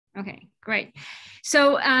Okay, great.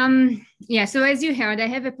 So yeah, so as you heard, I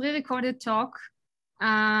have a pre-recorded talk.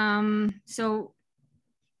 So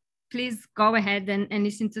please go ahead and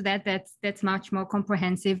listen to that. That's much more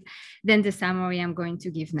comprehensive than the summary I'm going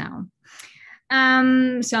to give now. So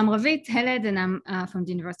I'm Ravit, and I'm from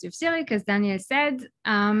the University of Zurich, as Daniel said.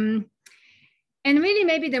 And really,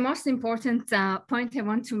 maybe the most important point I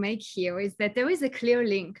want to make here is that there is a clear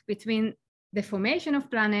link between the formation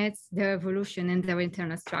of planets, their evolution, and their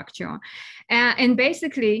internal structure. And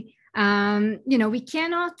basically, we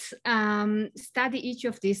cannot study each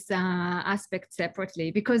of these aspects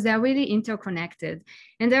separately because they're really interconnected.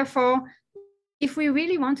 And therefore, if we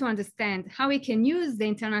really want to understand how we can use the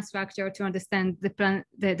internal structure to understand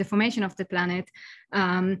the formation of the planet,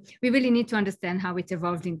 we really need to understand how it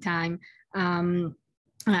evolved in time,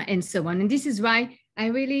 and so on. And this is why I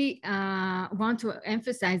really want to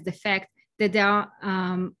emphasize the fact that they are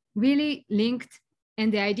really linked,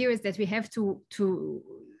 and the idea is that we have to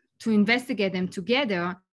investigate them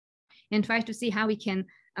together and try to see how we can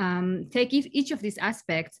take each of these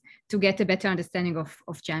aspects to get a better understanding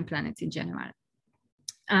of giant planets in general.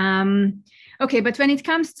 Okay, but when it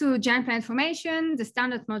comes to giant planet formation, the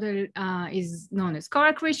standard model is known as core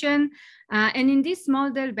accretion. And in this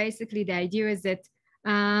model, basically the idea is that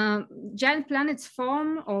giant planets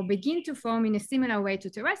form or begin to form in a similar way to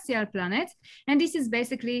terrestrial planets. And this is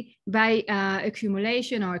basically by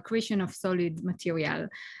accumulation or accretion of solid material.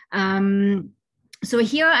 So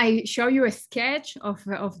here I show you a sketch of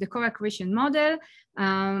the core accretion model.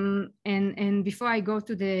 And before I go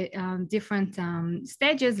to the different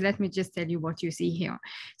stages, let me just tell you what you see here.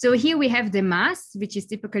 So here we have the mass, which is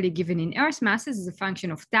typically given in Earth masses as a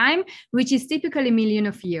function of time, which is typically millions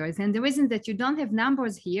of years. And the reason that you don't have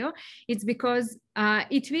numbers here, it's because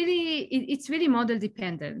it's really model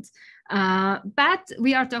dependent. But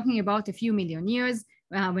we are talking about a few million years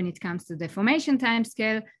when it comes to the formation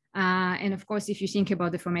timescale. And of course, if you think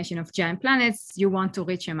about the formation of giant planets, you want to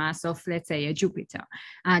reach a mass of, let's say, a Jupiter,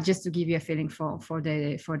 just to give you a feeling for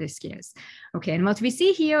the scales. Okay, and what we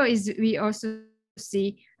see here is we also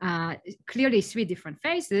see clearly three different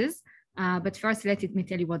phases. But first, let me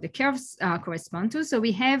tell you what the curves correspond to. So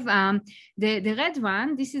we have the red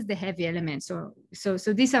one. This is the heavy element. So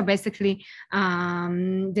these are basically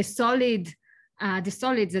the solids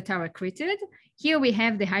that are accreted. Here we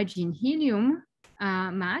have the hydrogen helium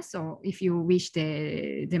mass, or if you wish,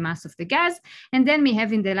 the mass of the gas. And then we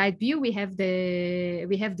have in the light blue, we have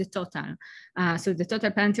the total. So the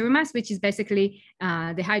total planetary mass, which is basically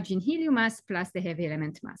the hydrogen helium mass plus the heavy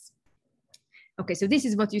element mass. Okay, so this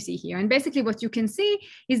is what you see here. And basically what you can see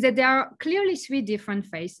is that there are clearly three different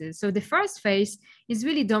phases. So the first phase is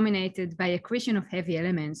really dominated by accretion of heavy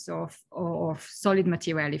elements or of solid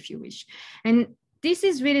material, if you wish. And this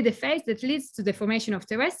is really the phase that leads to the formation of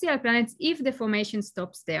terrestrial planets if the formation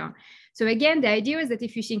stops there. So again, the idea is that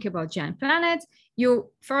if you think about giant planets,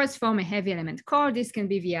 you first form a heavy element core. This can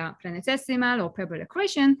be via planetesimal or pebble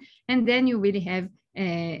accretion. And then you really have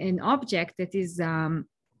an object that is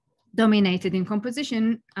dominated in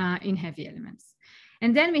composition in heavy elements.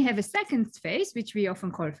 And then we have a second phase, which we often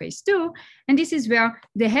call phase 2. And this is where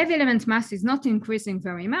the heavy element mass is not increasing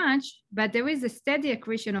very much, but there is a steady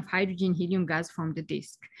accretion of hydrogen helium gas from the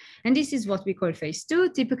disk. And this is what we call phase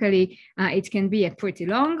 2. Typically, it can be a pretty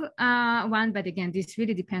long one, but again, this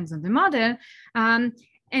really depends on the model. And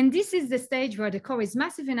this is the stage where the core is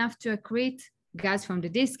massive enough to accrete gas from the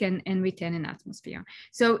disk and retain an atmosphere.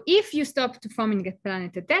 So if you stop forming a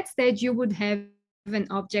planet at that stage, you would have an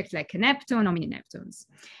object like a Neptune or mini Neptunes.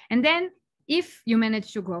 And then if you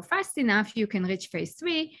manage to grow fast enough, you can reach phase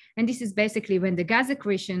 3. And this is basically when the gas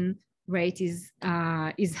accretion rate is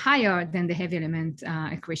higher than the heavy element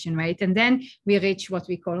accretion rate. And then we reach what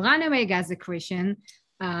we call runaway gas accretion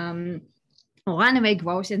or runaway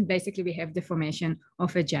growth. And basically we have the formation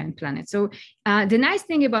of a giant planet. So the nice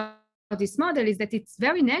thing about this model is that it's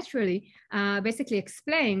very naturally basically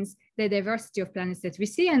explains the diversity of planets that we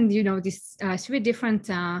see, and these three different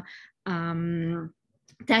type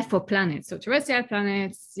of planets. So terrestrial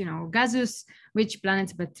planets, gaseous rich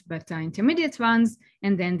planets, but intermediate ones,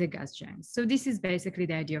 and then the gas giants. So this is basically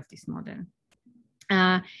the idea of this model.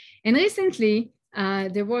 And recently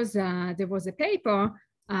there was a paper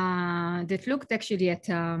that looked actually at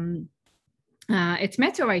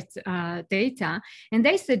meteorite data, and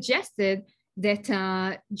they suggested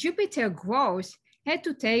that Jupiter growth had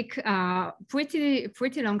to take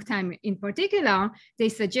pretty long time. In particular, they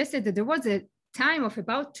suggested that there was a time of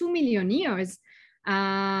about 2 million years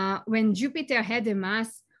when Jupiter had a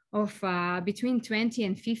mass of between 20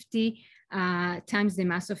 and 50 times the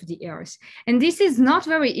mass of the Earth. And this is not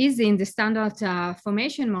very easy in the standard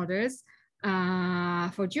formation models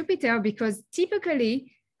for Jupiter, because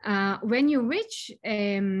typically when you reach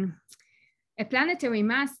a planetary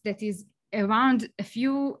mass that is around a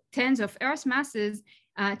few tens of Earth masses,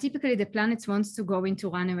 typically the planets wants to go into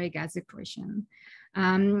runaway gas accretion.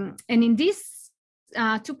 And in these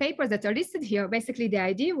two papers that are listed here, basically the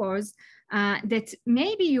idea was that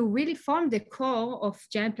maybe you really form the core of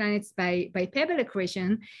giant planets by pebble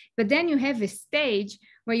accretion, but then you have a stage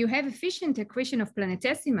where you have efficient accretion of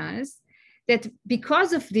planetesimals that,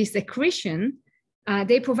 because of this accretion,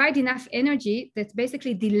 they provide enough energy that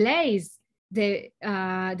basically delays the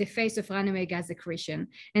phase of runaway gas accretion.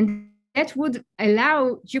 And that would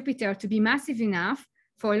allow Jupiter to be massive enough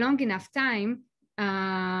for a long enough time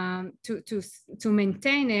to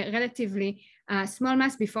maintain a relatively small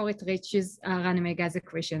mass before it reaches runaway gas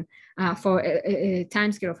accretion for a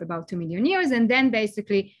time scale of about 2 million years. And then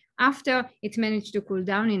basically after it managed to cool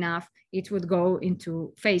down enough, it would go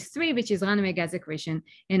into phase 3, which is runaway gas accretion,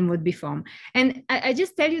 and would be formed. And I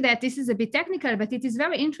just tell you that this is a bit technical, but it is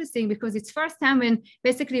very interesting because it's first time when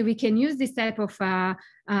basically we can use this type of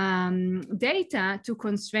data to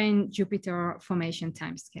constrain Jupiter formation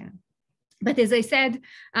timescale. But as I said,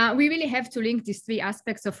 we really have to link these three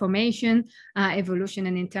aspects of formation, evolution,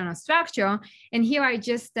 and internal structure. And here I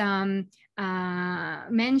just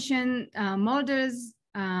mention models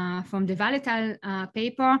from the volatile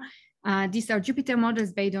paper. These are Jupiter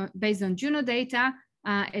models based on Juno data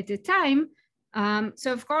at the time.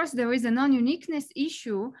 So of course, there is a non-uniqueness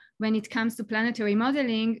issue when it comes to planetary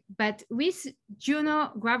modeling, but with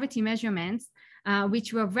Juno gravity measurements,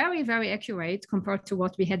 which were very, very accurate compared to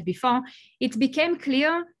what we had before, it became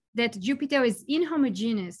clear that Jupiter is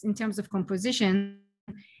inhomogeneous in terms of composition,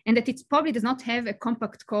 and that it probably does not have a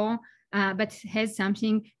compact core, but has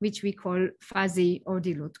something which we call fuzzy or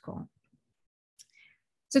dilute core.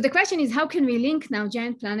 So the question is, how can we link now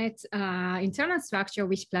giant planet internal structure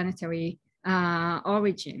with planetary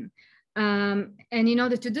origin? And in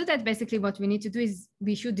order to do that, basically what we need to do is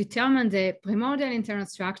we should determine the primordial internal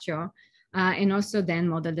structure and also then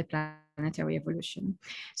model the planetary evolution.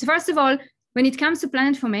 So first of all, when it comes to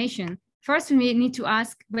planet formation, first we need to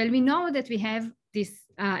ask, well, we know that we have this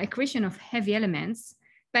accretion of heavy elements,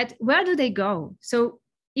 but where do they go? So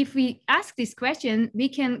if we ask this question, we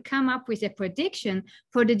can come up with a prediction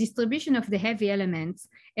for the distribution of the heavy elements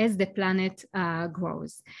as the planet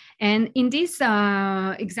grows. And in this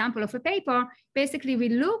example of a paper, basically we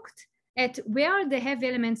looked at where the heavy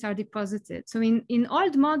elements are deposited. So in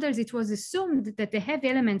old models, it was assumed that the heavy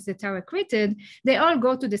elements that are accreted, they all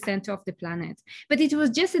go to the center of the planet. But it was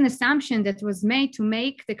just an assumption that was made to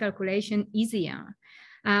make the calculation easier.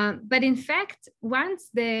 But in fact, once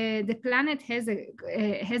the planet has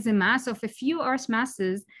a mass of a few Earth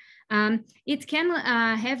masses, it can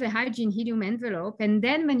have a hydrogen-helium envelope. And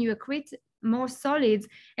then when you accrete more solids,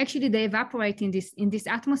 actually they evaporate in this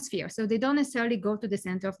atmosphere. So they don't necessarily go to the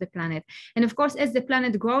center of the planet. And of course, as the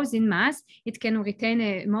planet grows in mass, it can retain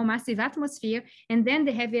a more massive atmosphere. And then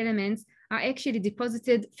the heavy elements are actually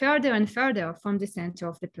deposited further and further from the center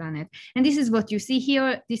of the planet. And this is what you see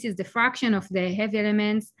here. This is the fraction of the heavy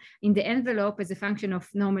elements in the envelope as a function of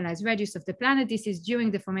normalized radius of the planet. This is during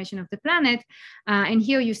the formation of the planet. And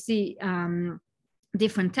here you see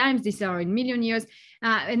different times. These are in million years.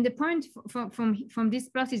 And the point from this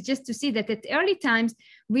plot is just to see that at early times,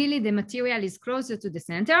 really the material is closer to the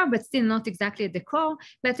center, but still not exactly at the core.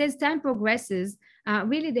 But as time progresses,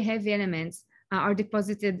 really the heavy elements are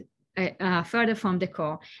deposited further from the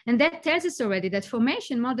core. And that tells us already that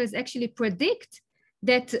formation models actually predict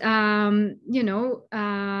that,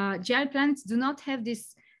 giant planets do not have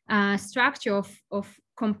this structure of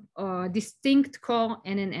distinct core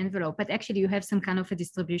and an envelope, but actually you have some kind of a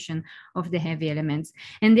distribution of the heavy elements.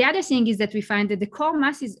 And the other thing is that we find that the core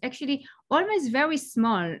mass is actually always very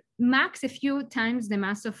small, max a few times the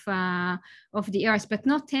mass of the Earth, but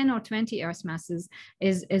not 10 or 20 Earth masses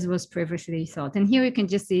as was previously thought. And here you can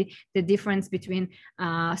just see the difference between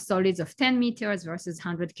solids of 10 meters versus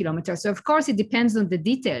 100 kilometers. So of course it depends on the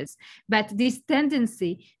details, but this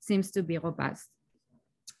tendency seems to be robust.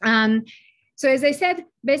 So as I said,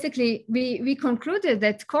 basically, we concluded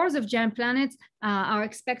that cores of giant planets are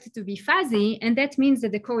expected to be fuzzy, and that means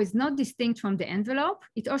that the core is not distinct from the envelope.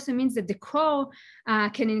 It also means that the core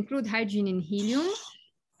can include hydrogen and helium,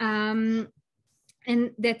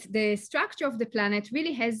 and that the structure of the planet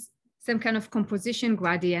really has some kind of composition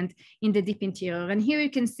gradient in the deep interior. And here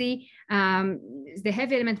you can see the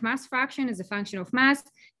heavy element mass fraction as a function of mass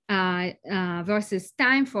versus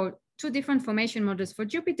time for two different formation models for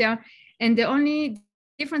Jupiter. And the only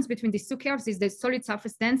difference between these two curves is the solid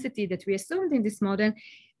surface density that we assumed in this model.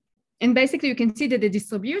 And basically, you can see that the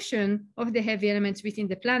distribution of the heavy elements within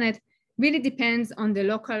the planet really depends on the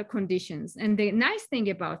local conditions. And the nice thing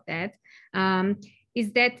about that is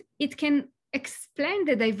that it can explain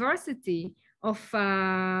the diversity of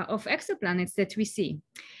exoplanets that we see.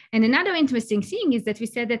 And another interesting thing is that we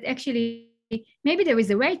said that actually maybe there is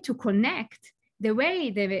a way to connect the way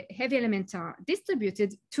the heavy elements are distributed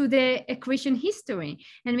to the accretion history.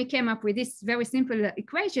 And we came up with this very simple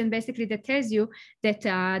equation, basically, that tells you that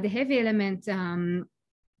the heavy element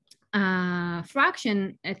fraction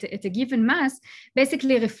at a given mass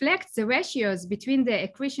basically reflects the ratios between the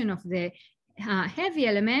accretion of the heavy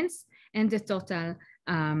elements and the total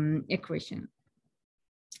accretion.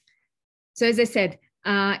 So as I said,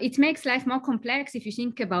 it makes life more complex if you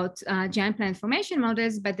think about giant planet formation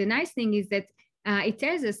models, but the nice thing is that it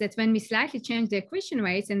tells us that when we slightly change the accretion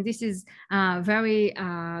rates, and this is very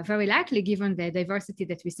likely given the diversity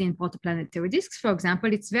that we see in protoplanetary disks, for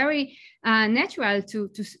example, it's very natural to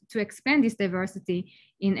expand this diversity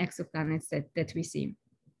in exoplanets that we see.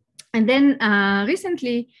 And then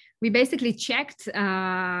recently, we basically checked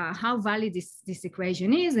how valid this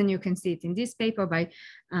equation is, and you can see it in this paper by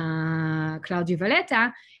Claudio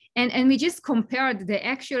Valletta. And we just compared the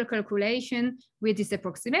actual calculation with this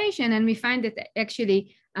approximation, and we find that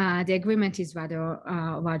actually the agreement is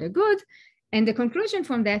rather good. And the conclusion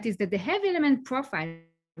from that is that the heavy element profile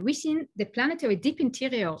within the planetary deep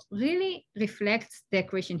interior really reflects the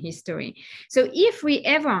accretion history. So if we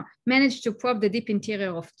ever manage to probe the deep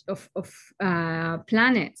interior of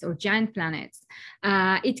planets or giant planets,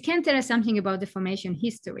 it can tell us something about the formation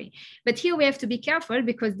history. But here we have to be careful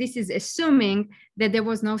because this is assuming that there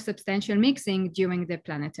was no substantial mixing during the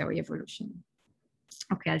planetary evolution.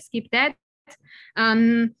 Okay, I'll skip that.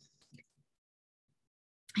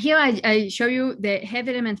 Here I show you the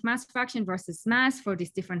heavy element mass fraction versus mass for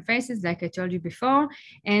these different phases, like I told you before.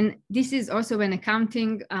 And this is also an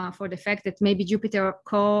accounting for the fact that maybe Jupiter's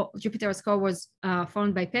core was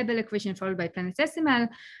formed by pebble accretion followed by planetesimal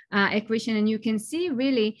accretion. And you can see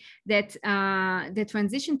really that the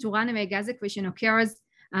transition to runaway gas accretion occurs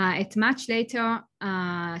at much later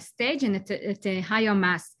stage and at a higher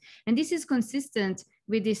mass. And this is consistent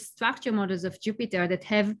with the structure models of Jupiter that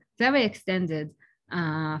have very extended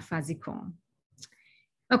fuzzy core.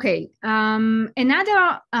 Okay,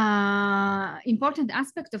 another important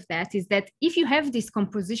aspect of that is that if you have these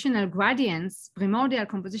compositional gradients, primordial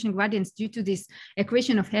composition gradients due to this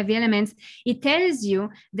accretion of heavy elements, it tells you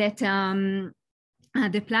that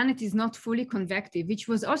the planet is not fully convective, which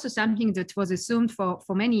was also something that was assumed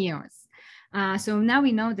for many years. So now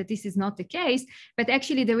we know that this is not the case, but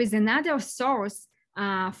actually there is another source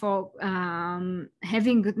for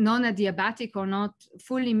having non-adiabatic or not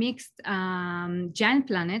fully mixed giant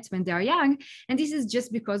planets when they are young. And this is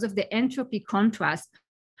just because of the entropy contrast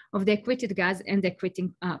of the accreted gas and the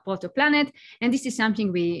accreting protoplanet. And this is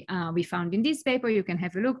something we found in this paper. You can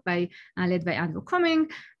have a look by led by André Cumming.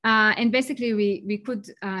 And basically we could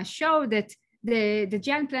show that the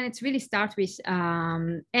giant planets really start with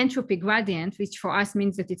entropy gradient, which for us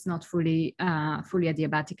means that it's not fully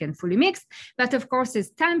adiabatic and fully mixed. But of course,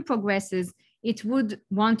 as time progresses, it would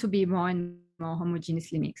want to be more and more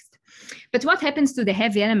homogeneously mixed. But what happens to the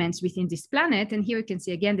heavy elements within this planet? And here you can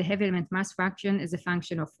see again the heavy element mass fraction as a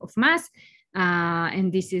function of mass.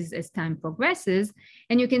 And this is as time progresses.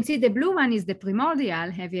 And you can see the blue one is the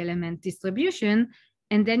primordial heavy element distribution.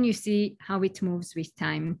 And then you see how it moves with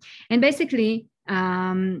time. And basically,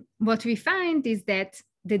 what we find is that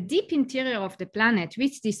the deep interior of the planet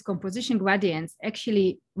with these composition gradients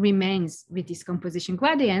actually remains with these composition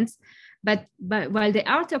gradients, but while the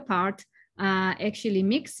outer part actually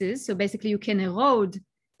mixes. So basically, you can erode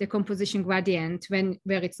the composition gradient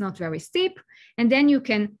where it's not very steep, and then you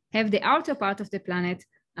can have the outer part of the planet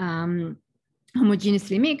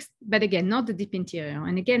homogeneously mixed, but again, not the deep interior.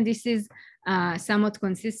 And again, this is somewhat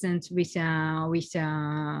consistent with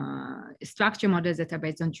structure models that are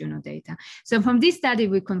based on Juno data. So from this study,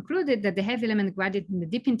 we concluded that the heavy element gradient in the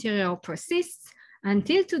deep interior persists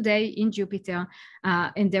until today in Jupiter,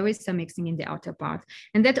 and there is some mixing in the outer part.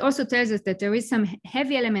 And that also tells us that there is some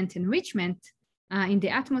heavy element enrichment in the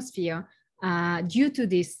atmosphere due to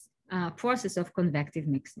this process of convective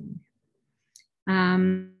mixing.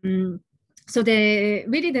 So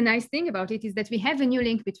really the nice thing about it is that we have a new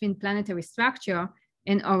link between planetary structure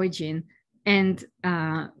and origin, and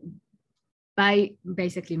by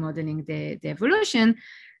basically modeling the evolution.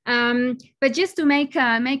 But just to make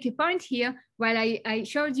a point here, while I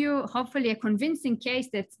showed you hopefully a convincing case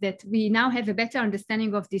that we now have a better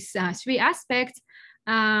understanding of these three aspects,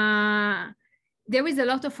 there is a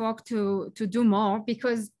lot of work to do more,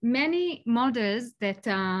 because many models that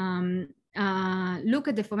look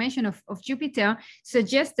at the formation of Jupiter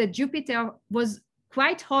suggest that Jupiter was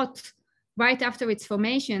quite hot right after its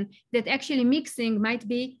formation, that actually mixing might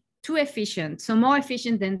be too efficient, so more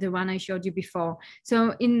efficient than the one I showed you before.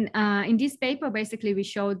 So in this paper, basically we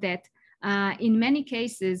showed that in many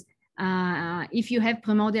cases, if you have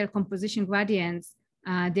primordial composition gradients,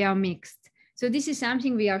 they are mixed. So this is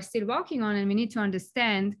something we are still working on, and we need to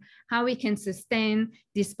understand how we can sustain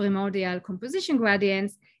these primordial composition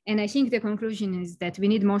gradients. And I think the conclusion is that we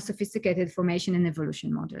need more sophisticated formation and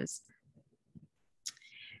evolution models.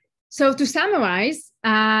 So to summarize,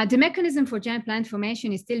 the mechanism for giant planet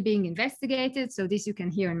formation is still being investigated. So this you can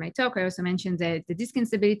hear in my talk. I also mentioned the disk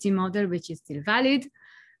instability model, which is still valid.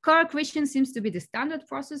 Core accretion seems to be the standard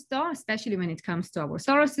process though, especially when it comes to our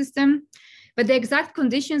solar system. But the exact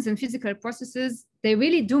conditions and physical processes, they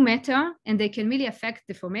really do matter, and they can really affect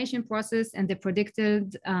the formation process and the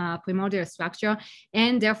predicted primordial structure,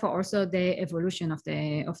 and therefore also the evolution of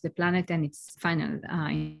the planet and its final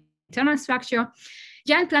internal structure.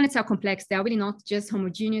 Giant planets are complex. They are really not just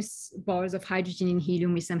homogeneous balls of hydrogen and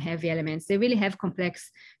helium with some heavy elements. They really have complex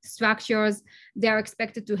structures. They are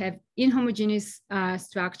expected to have inhomogeneous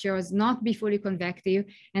structures, not be fully convective,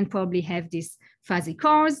 and probably have these fuzzy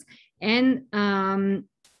cores. And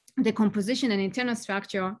the composition and internal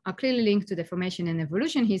structure are clearly linked to the formation and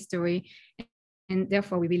evolution history. And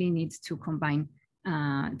therefore, we really need to combine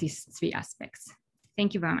these three aspects.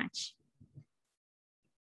 Thank you very much.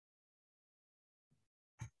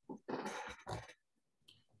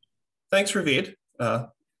 Thanks, Ravit.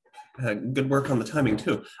 Good work on the timing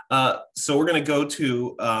too. So we're going to go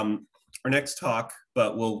to our next talk,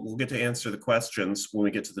 but we'll get to answer the questions when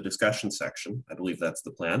we get to the discussion section. I believe that's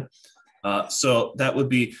the plan. So that would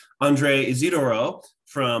be André Izidoro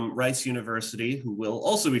from Rice University, who will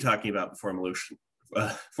also be talking about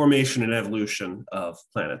the formation and evolution of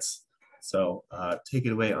planets. So take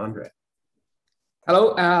it away, André.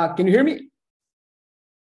 Hello, can you hear me?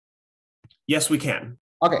 Yes, we can.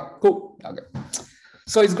 Okay, cool. Okay.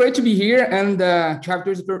 So it's great to be here and to have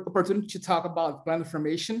this opportunity to talk about planet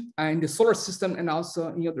formation in the solar system and also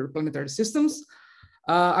in other planetary systems.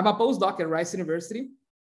 I'm a postdoc at Rice University,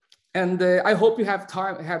 and I hope you have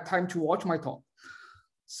time to watch my talk.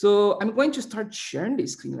 So I'm going to start sharing the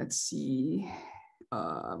screen. Let's see.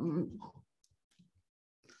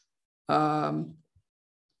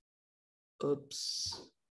 Oops.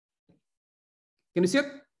 Can you see it?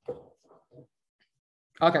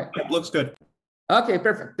 Okay. It looks good. Okay,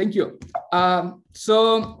 perfect. Thank you.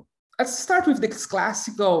 So let's start with this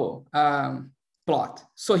classical plot.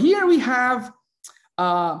 So here we have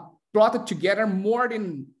plotted together more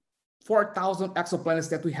than 4,000 exoplanets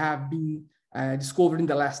that we have been discovered in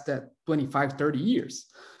the last 25, 30 years.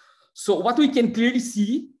 So what we can clearly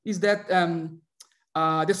see is that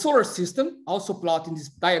the solar system, also plotted in this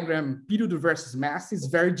diagram, period versus mass, is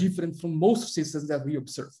very different from most systems that we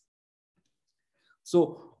observe.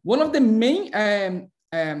 So one of the main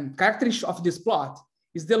characteristics of this plot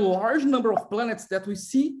is the large number of planets that we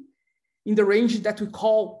see in the range that we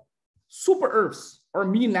call super Earths or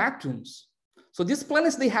mini Neptunes. So these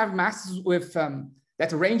planets, they have masses with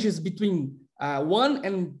that ranges between 1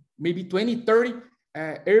 and maybe 20, 30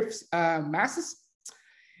 Earth's masses,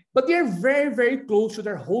 but they are very, very close to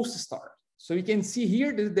their host star. So you can see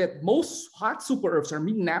here that most hot super Earths or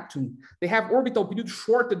mini Neptune, they have orbital period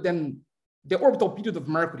shorter than the orbital period of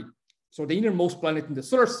Mercury, so the innermost planet in the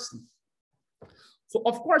solar system. So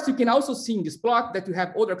of course, you can also see in this plot that you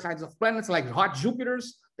have other kinds of planets like hot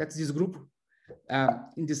Jupiters. That's this group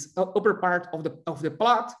in this upper part of the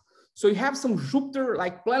plot. So you have some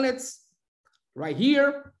Jupiter-like planets right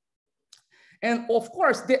here. And of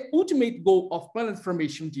course, the ultimate goal of planet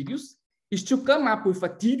formation theories is to come up with a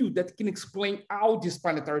theory that can explain all these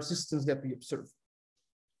planetary systems that we observe.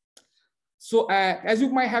 So as you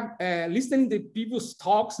might have listened in the previous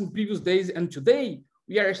talks in previous days and today,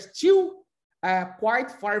 we are still quite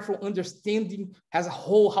far from understanding as a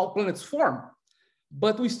whole how planets form.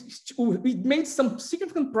 But we made some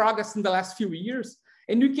significant progress in the last few years,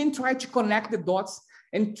 and you can try to connect the dots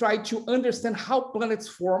and try to understand how planets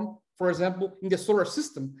form, for example, in the solar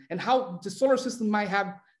system, and how the solar system might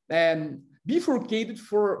have bifurcated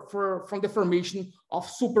from the formation of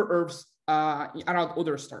super Earths around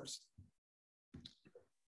other stars.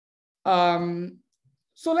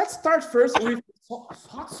 So let's start first with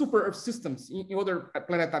hot super Earth systems in other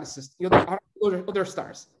planetary systems, other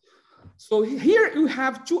stars. So here you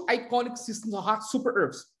have two iconic systems of hot super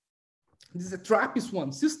Earths. This is the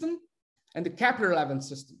TRAPPIST-1 system and the Kepler-11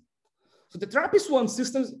 system. So the TRAPPIST-1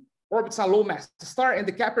 system orbits a low mass star, and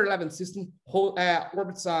the Kepler-11 system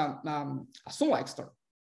orbits a Sun-like star.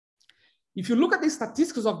 If you look at the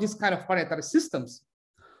statistics of this kind of planetary systems,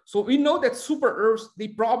 so we know that super Earths, they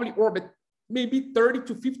probably orbit maybe 30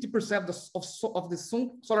 to 50% of the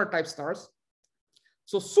solar type stars.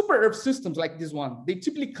 So super Earth systems like this one, they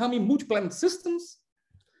typically come in multi-planet systems.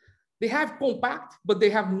 They have compact, but they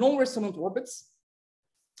have non-resonant orbits.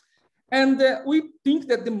 And we think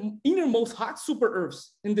that the innermost hot super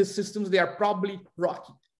Earths in these systems, they are probably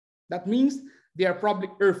rocky. That means they are probably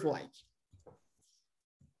Earth-like.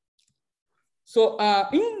 So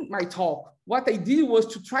in my talk, what I did was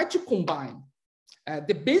to try to combine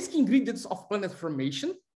the basic ingredients of planet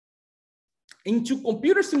formation into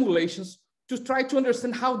computer simulations to try to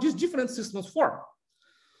understand how these different systems form.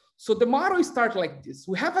 So the model starts like this.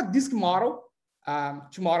 We have a disk model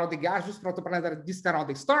to model the gaseous protoplanetary disk around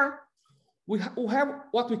the star. We have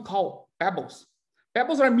what we call pebbles.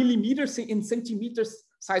 Pebbles are millimeters and centimeters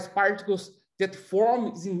sized particles that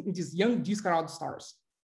form in this young disk around stars.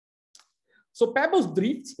 So pebbles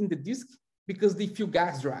drift in the disk because they feel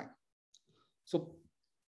gas drag. So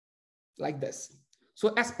like this. So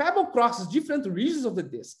as pebble crosses different regions of the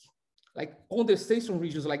disk, like condensation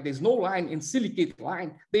regions like the snow line and silicate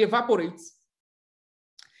line, they evaporate.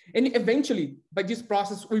 And eventually, by this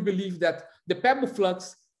process, we believe that the pebble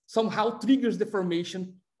flux somehow triggers the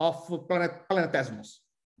formation of planetesimals.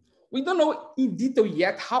 We don't know in detail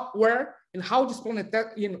yet how, where, and how this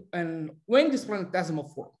and when this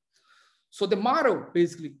planetesimal form. So the model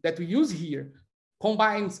basically that we use here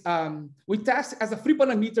combines, we test as a free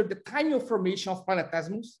parameter the time of formation of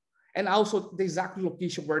planetesimals and also the exact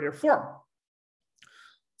location where they're formed.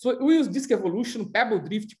 So we use disk evolution, pebble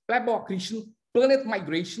drift, pebble accretion, planet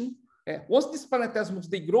migration. Once these planetesimals,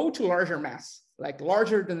 they grow to larger mass, like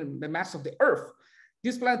larger than the mass of the Earth,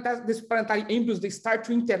 these planetary embryos, they start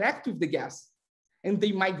to interact with the gas and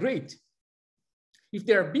they migrate. If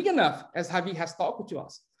they are big enough, as Ravit has talked to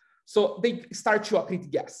us, so they start to accrete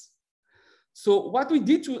gas. So what we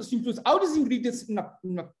did was include all these ingredients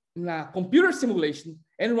in a computer simulation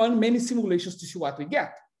and run many simulations to see what we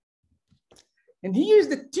get. And here is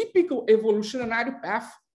the typical evolutionary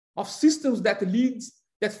path of systems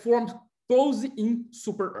that form closely in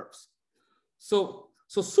super Earths. So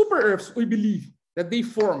super Earths, we believe that they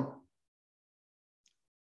form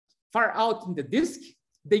far out in the disk.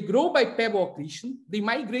 They grow by pebble accretion. They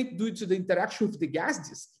migrate due to the interaction with the gas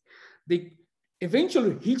disk. They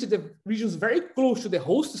eventually hit the regions very close to the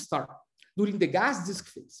host star during the gas disk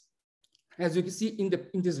phase, as you can see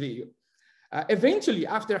in this video. Eventually,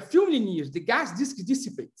 after a few million years, the gas disk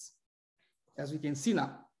dissipates, as we can see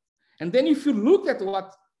now. And then if you look at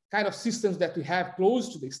what kind of systems that we have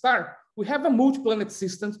close to the star, we have a multi-planet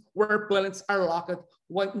system where planets are locked in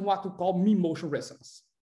what we call mean motion resonance.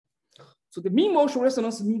 So the mean motion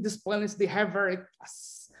resonance means these planets, they have a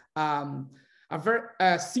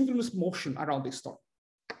very synchronous motion around the star.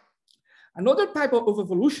 Another type of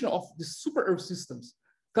evolution of the super Earth systems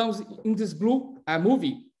comes in this blue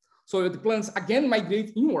movie. So the planets again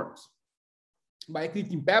migrate inwards by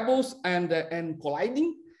accreting pebbles and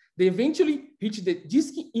colliding. They eventually reach the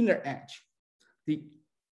disk inner edge. They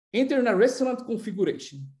enter in a resonant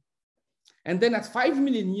configuration. And then at 5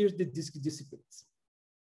 million years, the disk dissipates.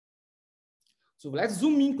 So let's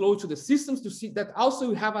zoom in close to the systems to see that also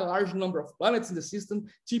we have a large number of planets in the system,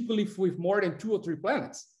 typically with more than 2 or 3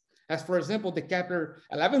 planets, as for example, the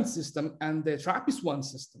Kepler-11 system and the TRAPPIST-1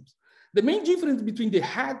 systems. The main difference between the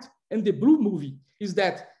red and the blue movie is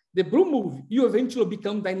that the blue movie, you eventually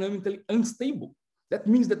become dynamically unstable. That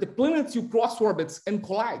means that the planets you cross orbits and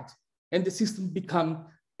collide, and the system become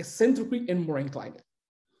eccentrically and more inclined.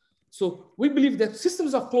 So we believe that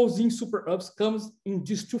systems of closed-in super Earths comes in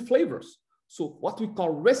these 2 flavors. So what we call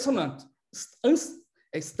resonant,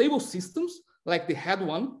 stable systems, like the head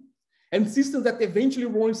one, and systems that eventually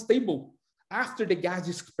were unstable after the gas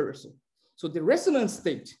dispersal. So the resonant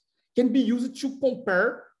state can be used to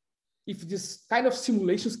compare if this kind of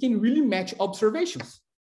simulations can really match observations.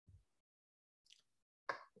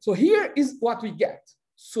 So here is what we get.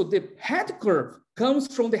 So the head curve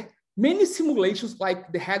comes from the many simulations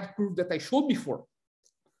like the head curve that I showed before.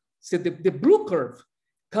 So the blue curve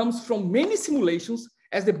comes from many simulations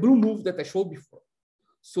as the blue move that I showed before.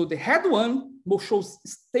 So the head one shows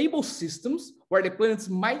stable systems where the planets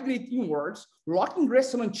migrate inwards, locking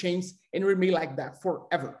resonant chains and remain like that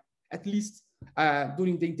forever, at least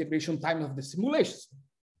during the integration time of the simulations.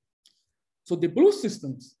 So the blue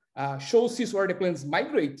systems shows this where the planets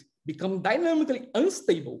migrate, become dynamically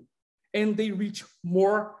unstable, and they reach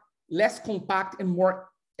less compact and more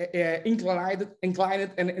inclined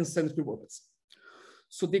and eccentric orbits.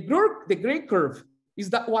 So the gray curve is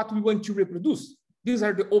that what we want to reproduce. These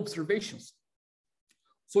are the observations.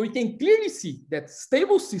 So we can clearly see that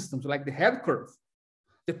stable systems like the head curve,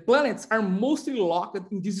 the planets are mostly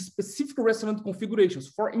locked in these specific resonant configurations.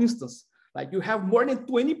 For instance, like you have more than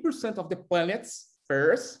 20% of the planets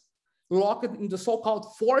pairs locked in the so-called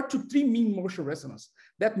 4-to-3 mean motion resonance.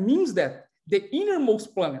 That means that the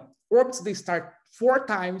innermost planet orbits the star 4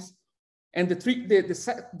 times, and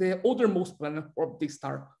the outermost planet orbits the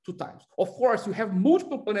star 2 times. Of course, you have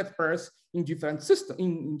multiple planet pairs in different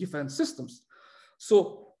systems.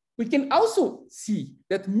 So we can also see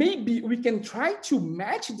that maybe we can try to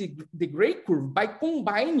match the gray curve by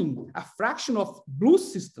combining a fraction of blue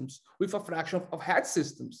systems with a fraction of head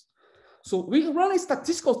systems. So we run a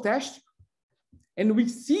statistical test, and we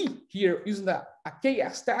see here using a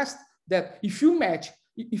KS test that if you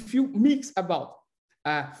mix about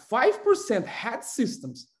 5% head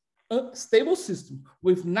systems, stable system,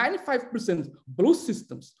 with 95% blue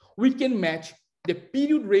systems, we can match the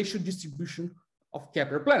period ratio distribution of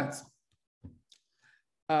Kepler planets.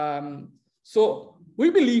 So we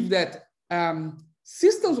believe that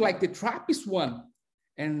systems like the TRAPPIST-1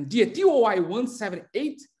 and the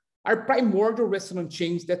TOI-178 are primordial resonant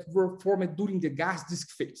chains that were formed during the gas disk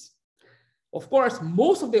phase. Of course,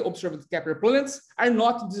 most of the observed Kepler planets are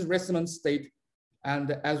not in this resonant state,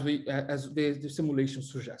 and as the simulation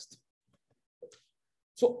suggests.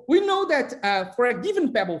 So we know that for a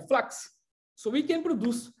given pebble flux, so we can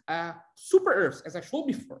produce super Earths, as I showed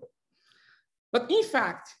before. But in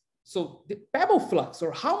fact, so the pebble flux,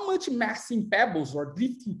 or how much mass in pebbles or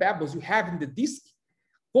drifting pebbles you have in the disk,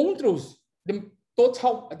 controls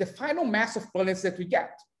the final mass of planets that we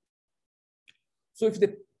get. So if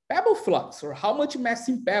the pebble flux, or how much mass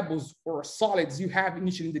in pebbles or solids you have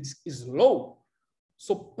initially in the disk, is low,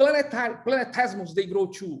 so planetesimals, they grow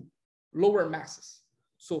to lower masses.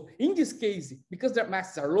 So in this case, because their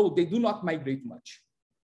masses are low, they do not migrate much.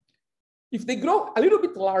 If they grow a little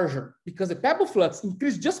bit larger, because the pebble flux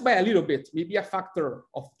increased just by a little bit, maybe a factor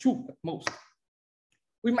of 2 at most,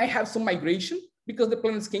 we might have some migration because the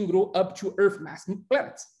planets can grow up to Earth mass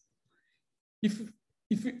planets. If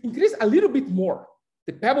you increase a little bit more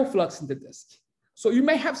the pebble flux in the disk, so you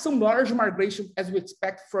may have some large migration as we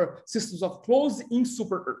expect for systems of close-in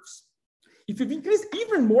super Earths. If you increase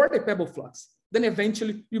even more the pebble flux, then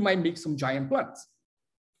eventually you might make some giant planets.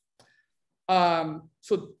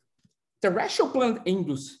 So terrestrial planet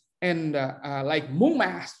angles and like moon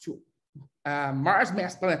mass to Mars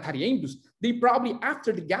mass planetary angles, they probably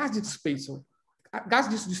after the gas dispersal,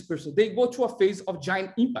 they go to a phase of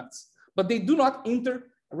giant impacts, but they do not enter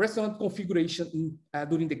a resonant configuration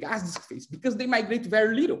during the gas disk phase because they migrate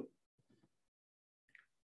very little.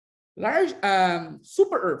 Large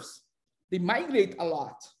super Earths, they migrate a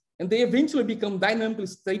lot, and they eventually become dynamically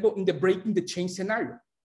stable in the breaking the chain scenario.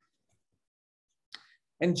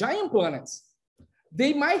 And giant planets,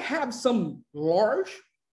 they might have some large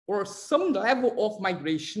or some level of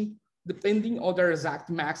migration depending on their exact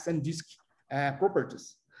mass and disk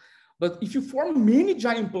properties. But if you form many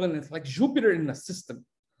giant planets like Jupiter in a system,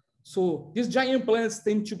 so these giant planets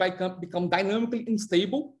tend to become dynamically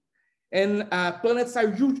unstable, and planets are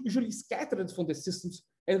usually scattered from the systems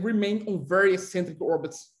and remain on very eccentric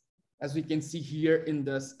orbits, as we can see here in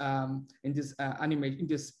this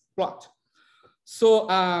plot. So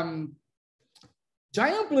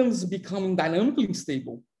giant planets becoming dynamically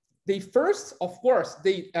unstable. They first, of course,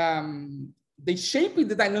 they shape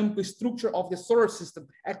the dynamic structure of the solar system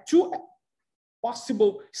at 2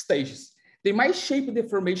 possible stages. They might shape the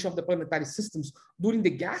formation of the planetary systems during the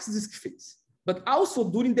gas disk phase, but also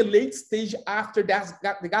during the late stage after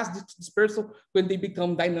the gas disk dispersal when they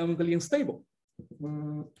become dynamically unstable.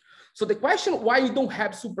 So the question why you don't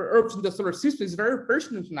have super Earths in the solar system is very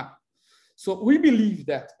pertinent now. So we believe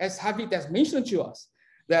that, as Ravit has mentioned to us,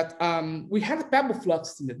 that we had pebble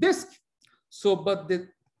flux in the disk. So, but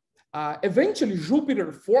eventually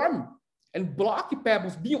Jupiter formed and blocked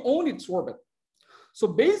pebbles beyond its orbit. So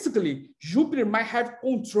basically, Jupiter might have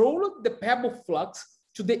controlled the pebble flux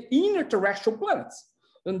to the inner terrestrial planets.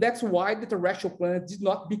 And that's why the terrestrial planets did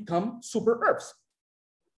not become super Earths.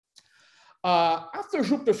 After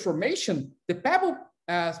Jupiter's formation, the pebbles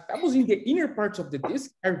in the inner parts of the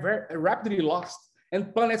disk are very rapidly lost,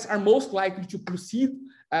 and planets are most likely to proceed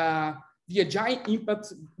via giant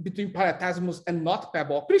impacts between planetesimals and not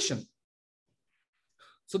pebble accretion.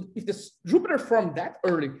 So if Jupiter formed that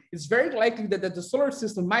early, it's very likely that the solar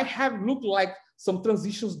system might have looked like some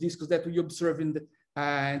transitions disks that we observe in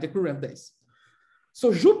the current days.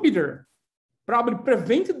 So Jupiter probably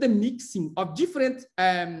prevented the mixing of different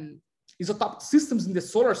isotopic systems in the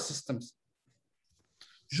solar systems.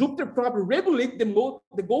 Jupiter probably regulated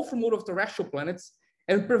the Gopher mode of terrestrial planets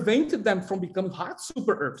and prevented them from becoming hot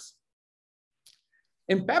super Earths.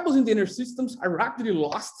 And pebbles in the inner systems are rapidly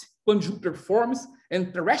lost when Jupiter forms,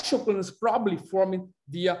 and terrestrial planets probably forming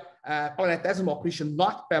via planetesimal accretion,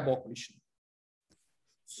 not pebble accretion.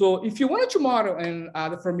 So if you wanted to model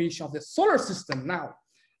the formation of the solar system now,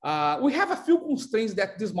 we have a few constraints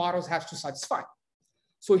that these models have to satisfy.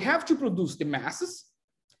 So we have to produce the masses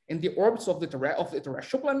and the orbits of the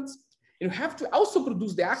terrestrial planets, and we have to also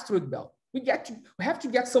produce the asteroid belt. We have to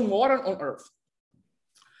get some water on Earth.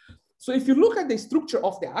 So if you look at the structure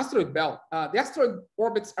of the asteroid belt, the asteroid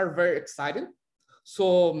orbits are very exciting.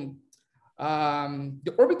 So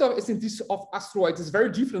the orbital eccentricity of asteroids is very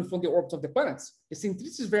different from the orbits of the planets.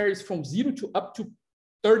 Eccentricity varies from 0 to up to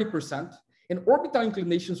 30%, and orbital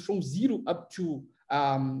inclinations from 0 up to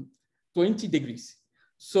 20 degrees.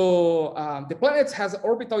 So the planets has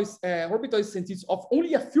orbital eccentricity of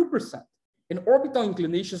only a few percent and orbital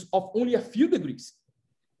inclinations of only a few degrees.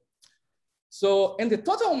 So, and the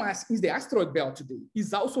total mass in the asteroid belt today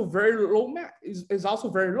is also very low. Is also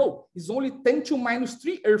very low. It's only 10 to minus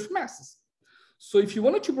 3 Earth masses. So if you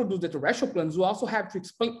wanted to produce the terrestrial planets, you also have to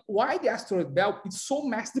explain why the asteroid belt is so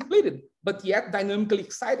mass depleted, but yet dynamically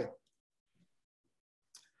excited.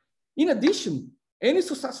 In addition, any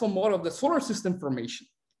successful model of the solar system formation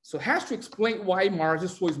has to explain why Mars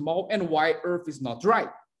is so small and why Earth is not dry.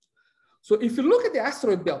 So if you look at the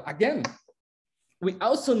asteroid belt again, we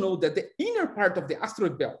also know that the inner part of the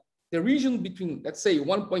asteroid belt, the region between, let's say,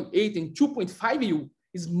 1.8 and 2.5 AU,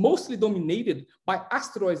 is mostly dominated by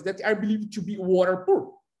asteroids that are believed to be water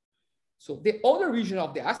poor. So the other region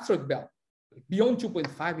of the asteroid belt, beyond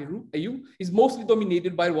 2.5 AU, is mostly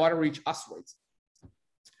dominated by water-rich asteroids.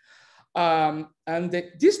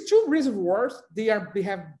 These two reservoirs, they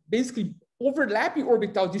have basically overlapping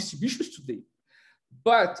orbital distributions today,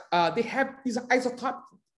 but they have these isotopic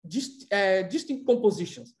distinct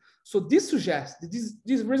compositions. So this suggests that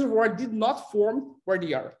this reservoir did not form where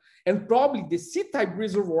they are. And probably the C-type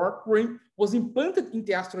reservoir was implanted in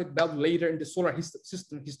the asteroid belt later in the solar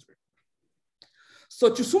system history.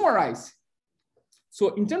 So to summarize,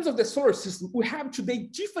 so in terms of the solar system, we have today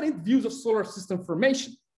different views of solar system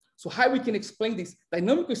formation. So how we can explain this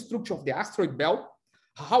dynamical structure of the asteroid belt,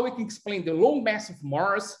 how we can explain the low mass of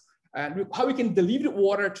Mars, and how we can deliver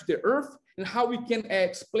water to the Earth, and how we can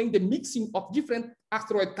explain the mixing of different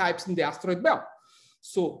asteroid types in the asteroid belt.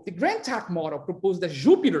 So the Grand TAC model proposed that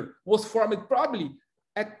Jupiter was formed probably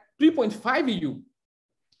at 3.5 AU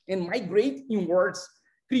and migrate inwards,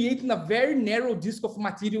 creating a very narrow disk of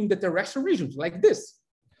material in the terrestrial regions like this.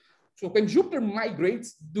 So when Jupiter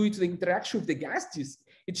migrates due to the interaction with the gas disk,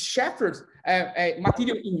 it shatters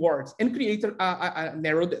material inwards and creates a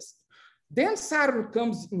narrow disk. Then Saturn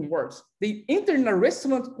comes inwards. They enter in a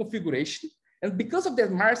resonant configuration, and because of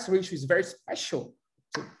that mass ratio is very special,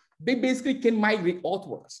 so they basically can migrate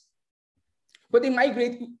outwards. When they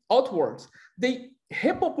migrate outwards, they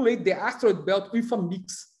repopulate the asteroid belt with a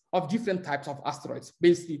mix of different types of asteroids,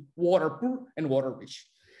 basically water poor and water rich.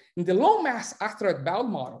 In the low mass asteroid belt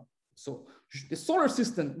model, so the solar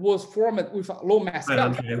system was formed with a low mass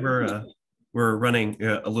belt. André, we're running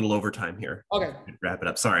a little overtime here. Okay. Wrap it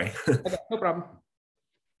up. Sorry. Okay, no problem.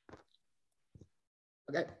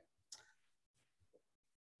 Okay.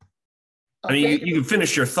 I mean, you can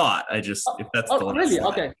finish your thought. I just, if that's the last really?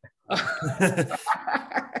 slide. Okay.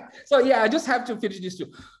 So yeah, I just have to finish this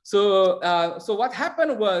too. So, so what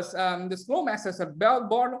happened was this low mass as a belt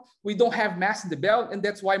model, we don't have mass in the belt, and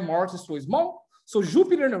that's why Mars is so small. So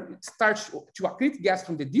Jupiter starts to accrete gas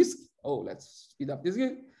from the disk. Oh, let's speed up this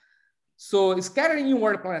again. So it's scattering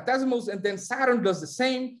inward planetesimals, and then Saturn does the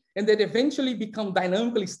same, and then eventually become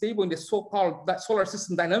dynamically stable in the so-called solar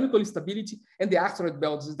system dynamical instability, and the asteroid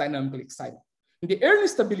belt is dynamically excited. In the early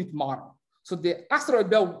stability model, so the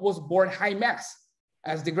asteroid belt was born high mass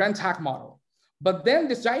as the Grand TAC model, but then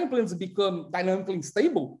the giant planets become dynamically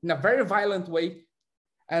unstable in a very violent way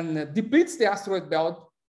and depletes the asteroid belt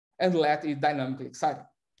and let it dynamically excited.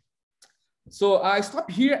 So I stop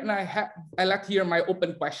here and I let here my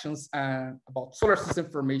open questions about solar system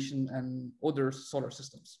formation and other solar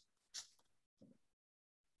systems.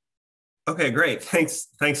 Okay, great. Thanks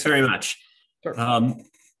very much. Sure.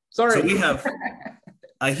 Sorry. So we have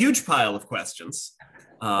a huge pile of questions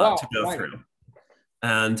to go through.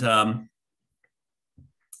 And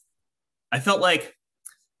I felt like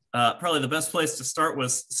probably the best place to start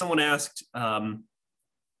was someone asked,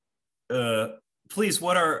 please,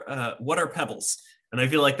 what are pebbles? And I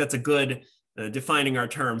feel like that's a good defining our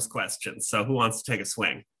terms question. So who wants to take a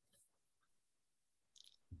swing?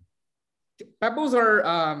 Pebbles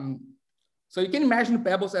are So you can imagine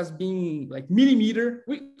pebbles as being like millimeter.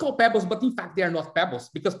 We call pebbles, but in fact, they are not pebbles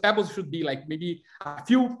because pebbles should be like maybe a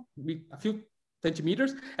few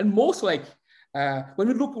centimeters. And most like when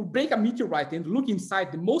we break a meteorite and look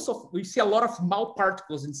inside, we see a lot of small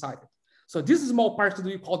particles inside it. So these small particles,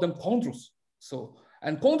 we call them chondrules.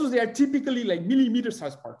 And chondrules, they are typically like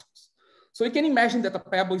millimeter-sized particles. So you can imagine that a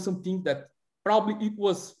pebble is something that probably it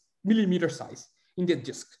was millimeter size in the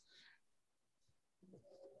disk.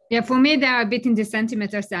 Yeah, for me, they are a bit in the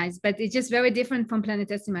centimeter size, but it's just very different from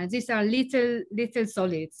planetesimals. These are little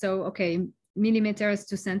solids. So, okay, millimeters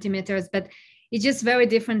to centimeters, but it's just very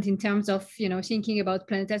different in terms of, thinking about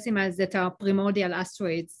planetesimals that are primordial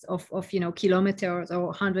asteroids of kilometers or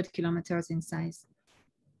 100 kilometers in size.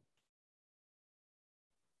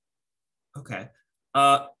 Okay.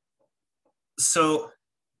 So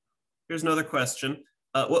here's another question.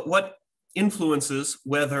 What influences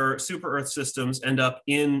whether super-Earth systems end up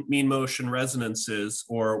in mean motion resonances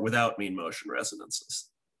or without mean motion resonances?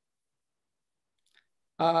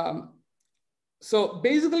 So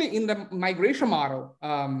basically in the migration model,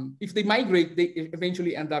 if they migrate, they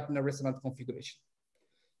eventually end up in a resonant configuration.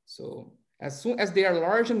 So as soon as they are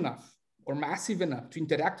large enough or massive enough to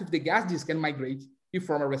interact with the gas disk and migrate, you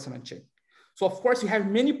form a resonant chain. So of course you have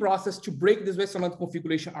many processes to break this resonant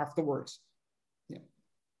configuration afterwards. Yeah.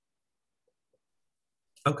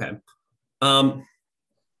 Okay.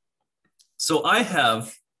 So I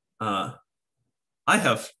have a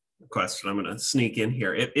question I'm going to sneak in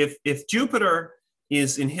here. If Jupiter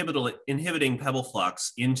is inhibiting pebble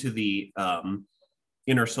flux into the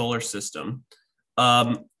inner solar system,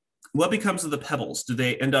 what becomes of the pebbles? Do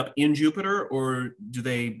they end up in Jupiter, or do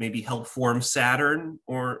they maybe help form Saturn,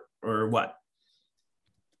 or what?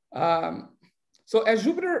 So as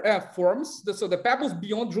Jupiter forms, so the pebbles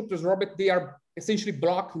beyond Jupiter's orbit, they are essentially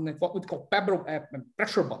blocked in what we call pebble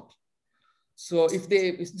pressure bump. So if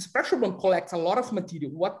this pressure bump collects a lot of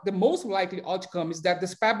material, what the most likely outcome is that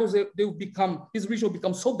these pebbles, this region will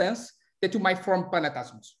become so dense that you might form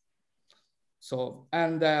planetesimals. So,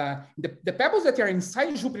 and the pebbles that are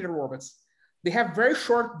inside Jupiter orbits, they have very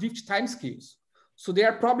short drift time scales. So they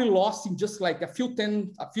are probably lost in just like a few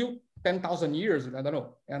 10,000 years, I don't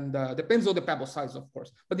know. And depends on the pebble size, of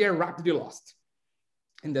course, but they are rapidly lost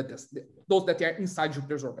in those that are inside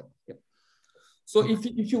Jupiter's orbit. Yeah. So if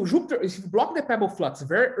you block the pebble flux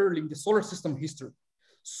very early in the solar system history,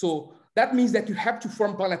 so that means that you have to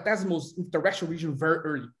form planetesimals in the terrestrial region very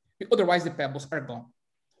early. Otherwise, the pebbles are gone.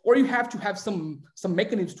 Or you have to have some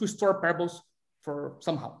mechanisms to store pebbles for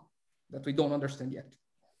somehow that we don't understand yet.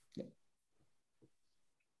 Yeah.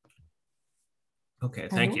 Okay,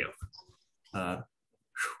 thank you.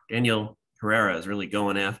 Daniel Herrera is really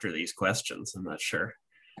going after these questions. I'm not sure.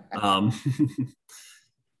 Let's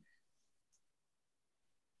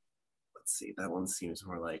see, that one seems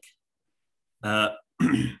more like, well,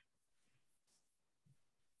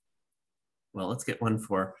 let's get one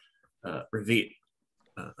for Ravit.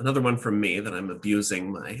 Another one from me that I'm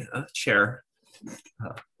abusing my chair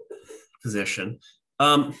position.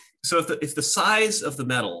 So if the size of the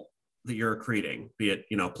metal that you're accreting, be it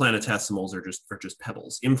planetesimals or just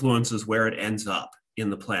pebbles, influences where it ends up in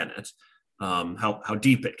the planet, how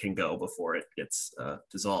deep it can go before it gets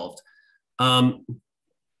dissolved.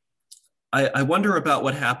 I wonder about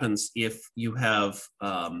what happens if you have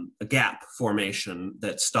a gap formation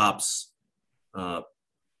that stops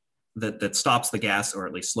that stops the gas, or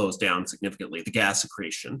at least slows down significantly the gas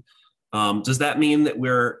accretion. Does that mean that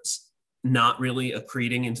we're not really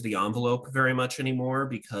accreting into the envelope very much anymore,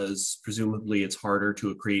 because presumably it's harder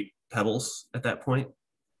to accrete pebbles at that point?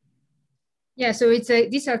 Yeah, so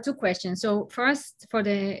these are two questions. So first, for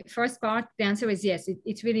the first part, the answer is yes,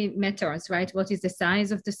 it really matters, right? What is the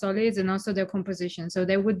size of the solids and also their composition? So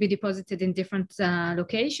they would be deposited in different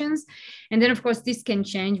locations. And then of course, this can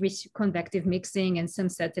change with convective mixing and some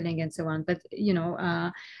settling and so on. But,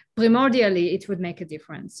 primordially, it would make a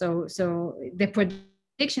difference. So the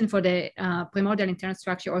prediction for the primordial internal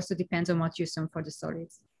structure also depends on what you assume for the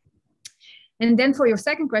solids. And then for your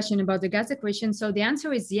second question about the gas accretion, so the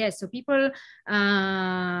answer is yes. So people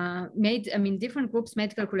different groups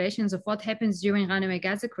made calculations of what happens during runaway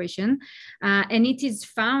gas accretion. And it is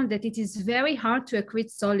found that it is very hard to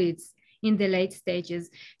accrete solids in the late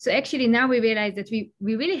stages. So actually now we realize that we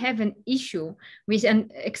really have an issue with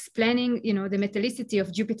explaining, the metallicity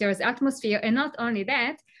of Jupiter's atmosphere. And not only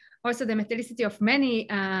that, also the metallicity of many,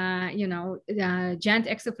 giant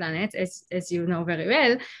exoplanets, as you know very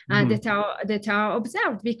well, that are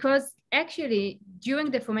observed, because actually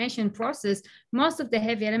during the formation process, most of the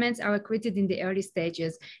heavy elements are accreted in the early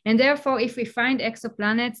stages. And therefore, if we find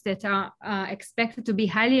exoplanets that are expected to be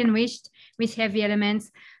highly enriched with heavy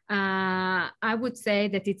elements, I would say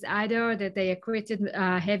that it's either that they accreted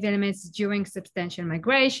heavy elements during substantial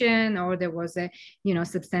migration, or there was a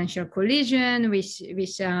substantial collision, which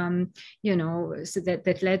so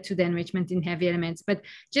that led to the enrichment in heavy elements. But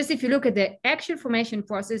just if you look at the actual formation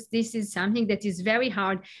process, this is something that is very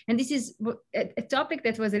hard, and this is a topic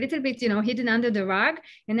that was a little bit hidden under the rug,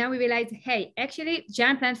 and now we realize, hey, actually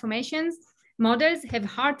giant planet formations models have a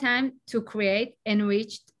hard time to create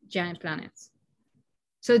enriched giant planets.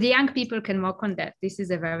 So the young people can work on that. This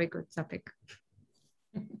is a very good topic.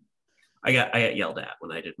 I got yelled at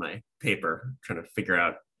when I did my paper trying to figure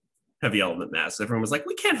out heavy element mass. Everyone was like,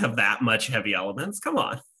 we can't have that much heavy elements. Come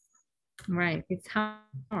on. Right. It's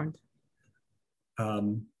hard.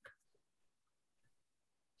 Oh,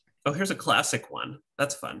 here's a classic one.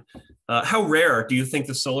 That's fun. How rare do you think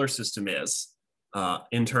the solar system is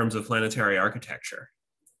in terms of planetary architecture?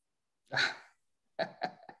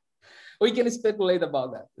 We can speculate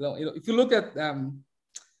about that. If you look at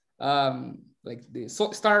like the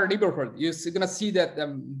star neighborhood, you're gonna see that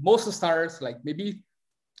most of the stars, like maybe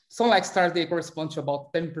some like stars, they correspond to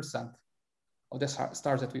about 10% of the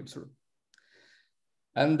stars that we observe.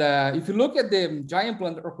 And if you look at the giant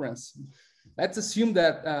planet occurrence, let's assume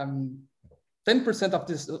that 10%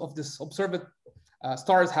 of this observed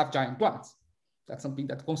stars have giant planets. That's something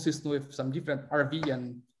that consists with some different RV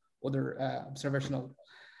and other observational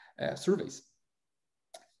surveys.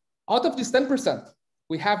 Out of this 10%,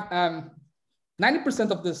 we have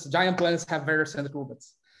 90% of these giant planets have very eccentric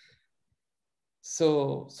orbits.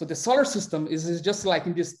 So the solar system is just like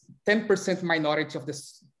in this 10% minority of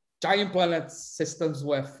this giant planet systems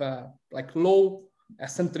with like low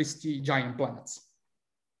eccentricity giant planets.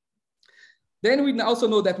 Then we also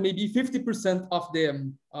know that maybe 50% of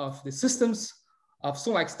the systems of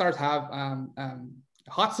sun-like stars have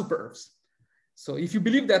hot super Earths. So if you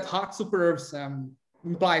believe that hot super Earths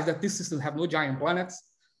implies that these systems have no giant planets,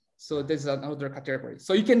 so there's another category.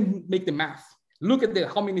 So you can make the math. Look at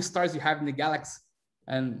how many stars you have in the galaxy,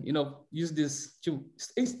 and use this to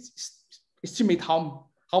estimate how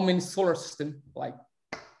many solar systems like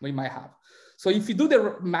we might have. So if you do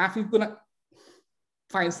the math, you're gonna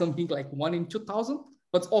find something like 1 in 2,000.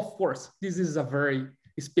 But of course, this is a very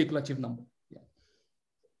speculative number. Yeah.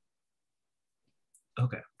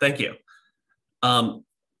 Okay, thank you.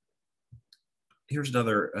 Here's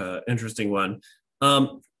another interesting one.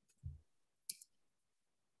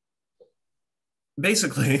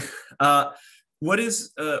 Basically, what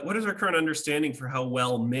is our current understanding for how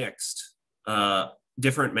well mixed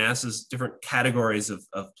different masses, different categories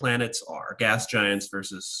of planets are? Gas giants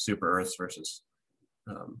versus super Earths versus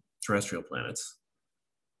terrestrial planets.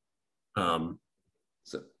 And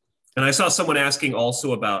I saw someone asking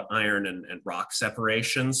also about iron and rock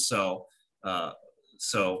separations. So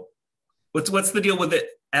what's the deal with it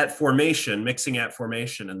at formation, mixing at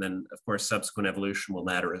formation, and then of course subsequent evolution will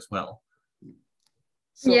matter as well.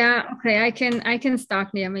 So, yeah, okay, I can start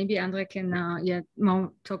here. Maybe André can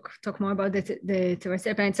talk more about the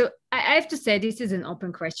terrestrial planet. So I have to say this is an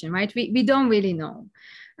open question, right? We don't really know.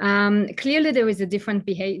 Clearly there is a different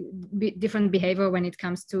behavior when it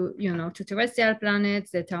comes to to terrestrial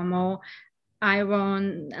planets that are more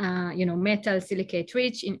iron, metal, silicate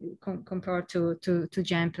rich compared to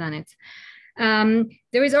giant planets.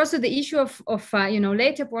 There is also the issue of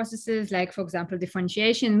later processes, like for example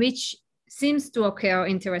differentiation, which seems to occur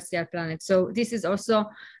in terrestrial planets. So this is also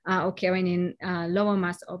occurring in lower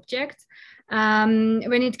mass objects.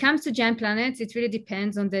 When it comes to giant planets, it really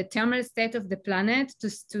depends on the thermal state of the planet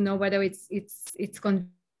to know whether it's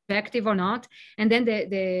convective or not. And then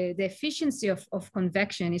the efficiency of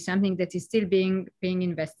convection is something that is still being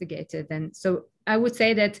investigated. And so I would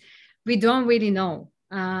say that we don't really know.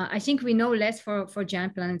 I think we know less for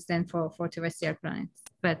giant planets than for terrestrial planets,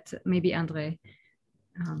 but maybe André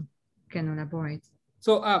can elaborate.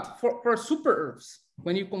 So for super Earths,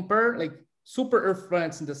 when you compare like super Earth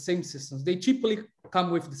planets in the same systems, they typically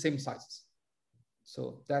come with the same sizes.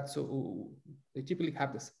 So that's they typically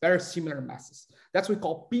have this very similar masses. That's what we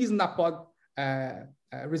call P-Snapod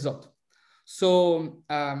result. So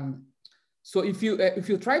if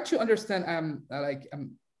you try to understand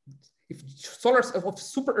if solars of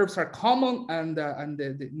super Earths are common and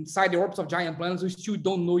inside the orbits of giant planets, we still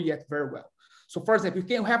don't know yet very well. So for example, you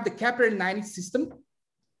can have the Kepler-90 system.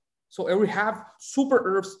 So we have super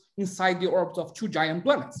Earths inside the orbits of 2 giant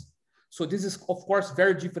planets. So this is, of course,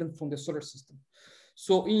 very different from the solar system.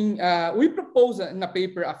 So we proposed in a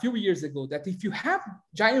paper a few years ago that if you have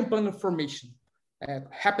giant planet formation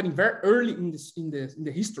happening very early in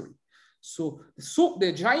the history, so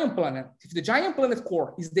the giant planet, if the giant planet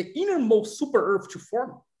core is the innermost super Earth to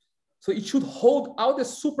form, so it should hold all the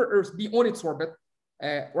super Earths beyond its orbit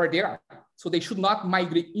where they are. So they should not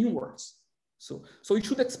migrate inwards. So you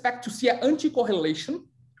should expect to see an anti-correlation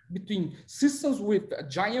between systems with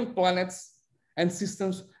giant planets and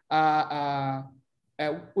systems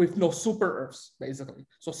with no super Earths, basically.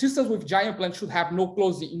 So systems with giant planets should have no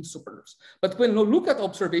closing in super Earths. But when you look at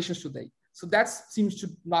observations today, so that seems to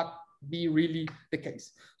not be really the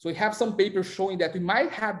case. So we have some papers showing that we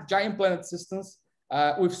might have giant planet systems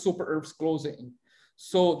with super Earths closing in.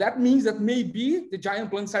 So that means that maybe the giant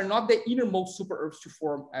planets are not the innermost super Earths to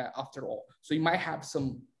form after all. So you might have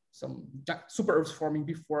some super Earths forming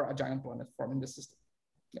before a giant planet forming the system.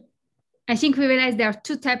 Yeah. I think we realized there are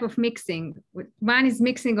two types of mixing. One is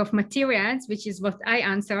mixing of materials, which is what I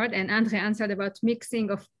answered, and André answered about mixing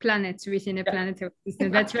of planets within a planetary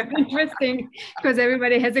system. That's very interesting because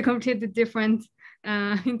everybody has a completely different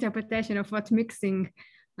interpretation of what mixing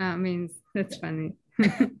means. That's funny.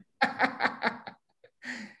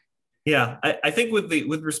 Yeah, I think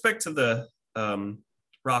with respect to the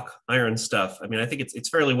rock iron stuff, I mean, I think it's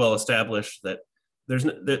fairly well established that there's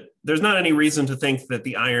not any reason to think that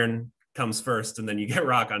the iron comes first and then you get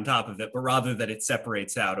rock on top of it, but rather that it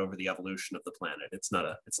separates out over the evolution of the planet. It's not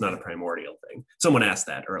a primordial thing. Someone asked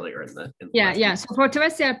that earlier in the yeah. So for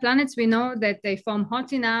terrestrial planets, we know that they form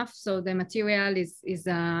hot enough, so the material is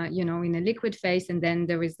you know, in a liquid phase, and then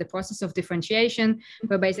there is the process of differentiation,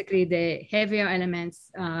 where basically the heavier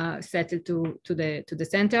elements settle to the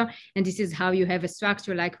center, and this is how you have a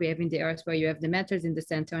structure like we have in the Earth, where you have the metals in the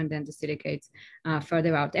center and then the silicates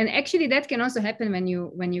further out. And actually, that can also happen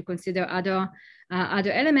when you consider other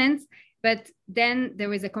elements, but then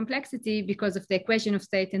there is a complexity because of the equation of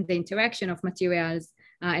state and the interaction of materials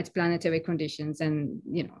at planetary conditions, and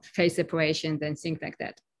you know, phase separations and things like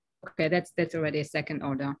that. Okay, that's already a second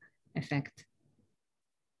order effect.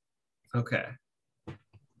 Okay.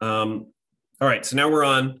 All right. So now we're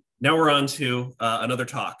on to another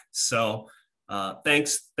talk. So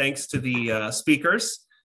thanks to the speakers.